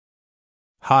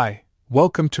Hi,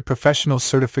 welcome to Professional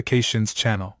Certifications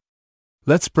channel.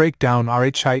 Let's break down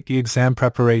RHIT exam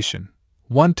preparation,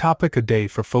 one topic a day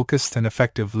for focused and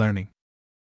effective learning.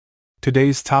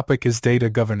 Today's topic is data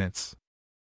governance.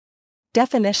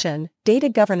 Definition: data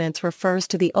governance refers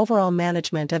to the overall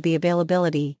management of the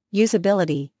availability,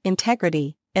 usability,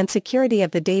 integrity, and security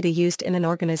of the data used in an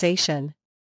organization.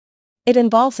 It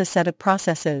involves a set of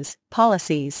processes,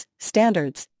 policies,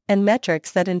 standards, and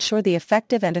metrics that ensure the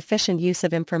effective and efficient use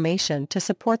of information to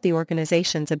support the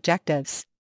organization's objectives.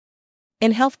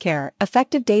 In healthcare,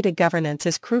 effective data governance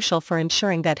is crucial for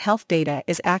ensuring that health data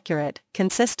is accurate,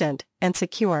 consistent, and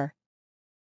secure.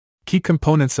 Key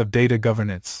components of data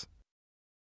governance.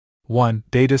 1.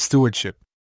 Data stewardship.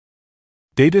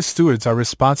 Data stewards are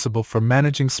responsible for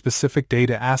managing specific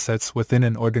data assets within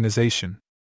an organization.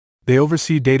 They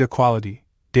oversee data quality,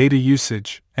 data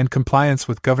usage, and compliance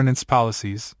with governance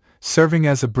policies, serving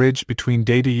as a bridge between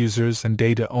data users and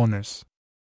data owners.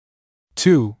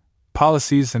 2.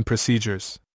 Policies and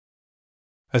procedures.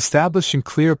 Establishing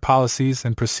clear policies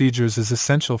and procedures is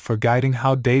essential for guiding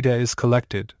how data is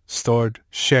collected, stored,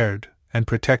 shared, and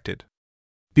protected.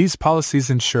 These policies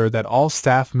ensure that all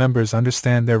staff members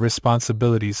understand their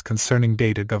responsibilities concerning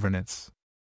data governance.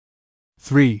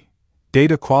 3.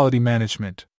 Data quality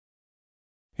management.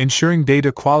 Ensuring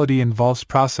data quality involves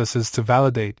processes to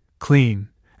validate, clean,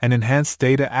 and enhance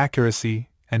data accuracy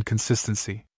and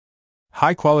consistency.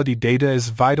 High-quality data is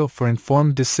vital for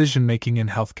informed decision-making in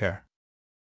healthcare.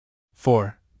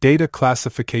 4. Data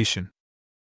classification.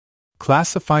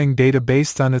 Classifying data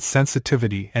based on its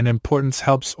sensitivity and importance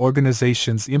helps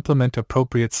organizations implement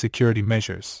appropriate security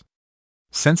measures.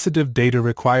 Sensitive data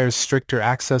requires stricter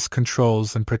access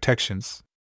controls and protections.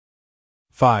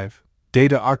 5.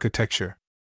 Data architecture.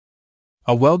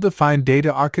 A well-defined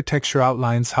data architecture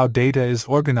outlines how data is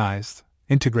organized,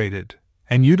 integrated,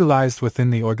 and utilized within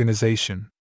the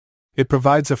organization. It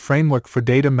provides a framework for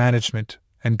data management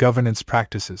and governance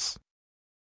practices.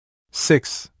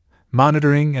 6.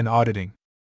 Monitoring and auditing.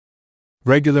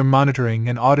 Regular monitoring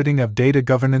and auditing of data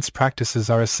governance practices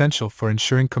are essential for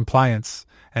ensuring compliance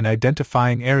and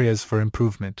identifying areas for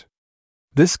improvement.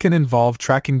 This can involve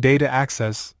tracking data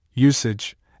access,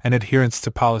 usage, and adherence to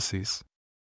policies.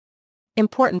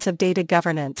 Importance of data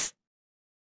governance.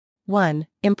 1.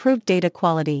 Improved data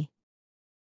quality.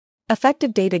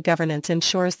 Effective data governance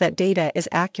ensures that data is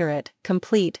accurate,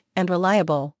 complete, and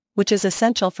reliable, which is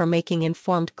essential for making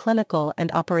informed clinical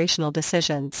and operational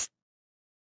decisions.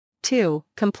 2.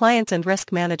 Compliance and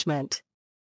risk management.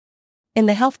 In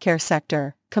the healthcare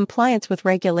sector, compliance with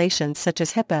regulations such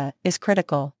as HIPAA is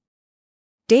critical.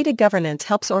 Data governance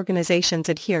helps organizations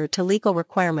adhere to legal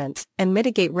requirements and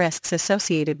mitigate risks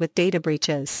associated with data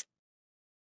breaches.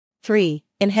 3.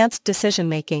 Enhanced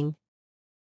decision-making.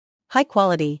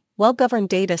 High-quality, well-governed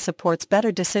data supports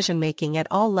better decision-making at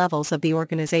all levels of the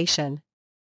organization.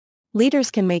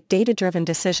 Leaders can make data-driven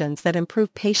decisions that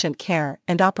improve patient care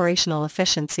and operational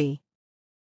efficiency.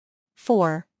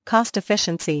 4. Cost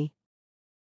efficiency.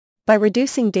 By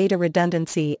reducing data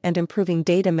redundancy and improving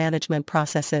data management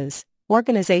processes,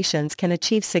 organizations can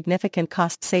achieve significant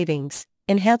cost savings,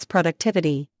 enhance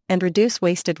productivity, and reduce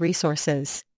wasted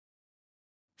resources.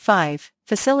 5.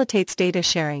 Facilitates data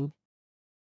sharing.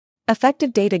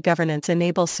 Effective data governance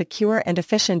enables secure and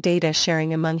efficient data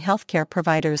sharing among healthcare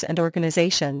providers and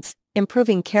organizations,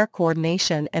 improving care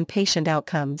coordination and patient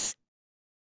outcomes.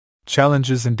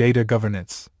 Challenges in data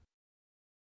governance.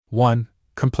 1.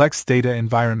 Complex data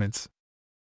environments.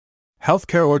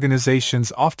 Healthcare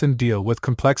organizations often deal with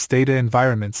complex data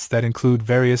environments that include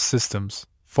various systems,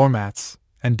 formats,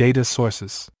 and data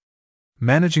sources.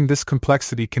 Managing this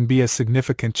complexity can be a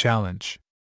significant challenge.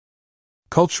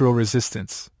 Cultural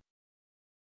resistance.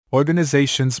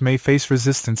 Organizations may face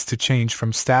resistance to change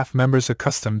from staff members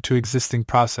accustomed to existing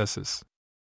processes.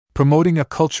 Promoting a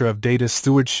culture of data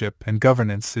stewardship and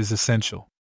governance is essential.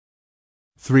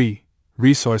 3.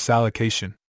 Resource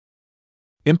allocation.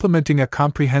 Implementing a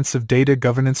comprehensive data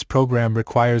governance program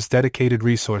requires dedicated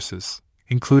resources,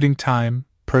 including time,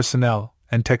 personnel,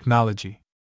 and technology.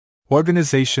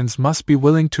 Organizations must be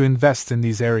willing to invest in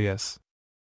these areas.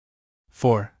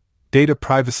 4. Data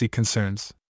privacy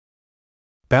concerns.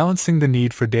 Balancing the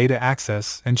need for data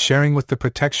access and sharing with the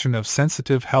protection of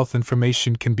sensitive health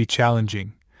information can be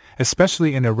challenging,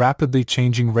 especially in a rapidly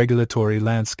changing regulatory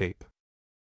landscape.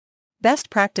 Best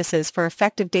practices for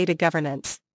effective data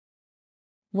governance.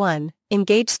 1.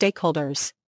 Engage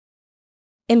stakeholders.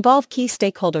 Involve key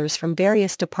stakeholders from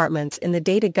various departments in the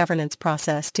data governance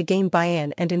process to gain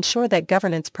buy-in and ensure that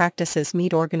governance practices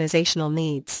meet organizational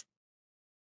needs.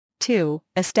 2.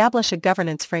 Establish a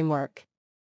governance framework.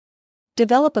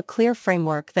 Develop a clear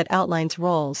framework that outlines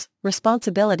roles,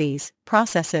 responsibilities,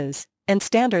 processes, and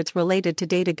standards related to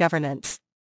data governance.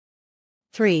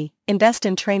 3. Invest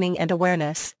in training and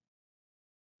awareness.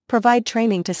 Provide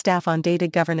training to staff on data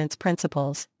governance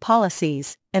principles,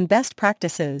 policies, and best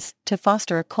practices to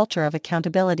foster a culture of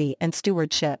accountability and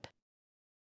stewardship.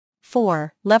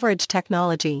 4. Leverage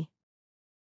technology.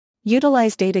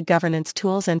 Utilize data governance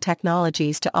tools and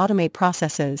technologies to automate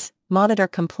processes, monitor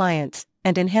compliance,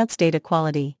 and enhance data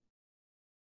quality.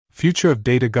 Future of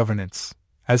data governance.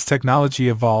 As technology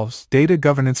evolves, data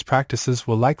governance practices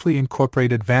will likely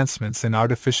incorporate advancements in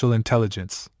artificial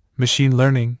intelligence, machine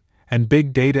learning, and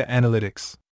big data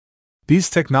analytics. These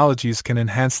technologies can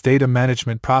enhance data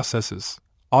management processes,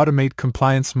 automate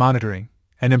compliance monitoring,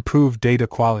 and improve data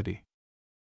quality.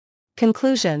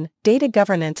 Conclusion: data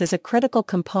governance is a critical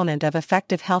component of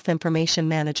effective health information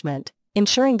management,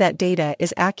 ensuring that data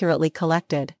is accurately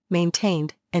collected,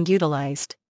 maintained, and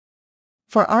utilized.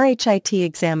 For RHIT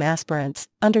exam aspirants,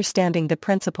 understanding the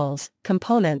principles,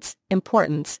 components,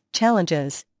 importance,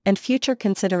 challenges, and future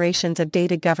considerations of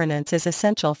data governance is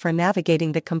essential for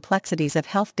navigating the complexities of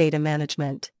health data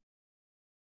management.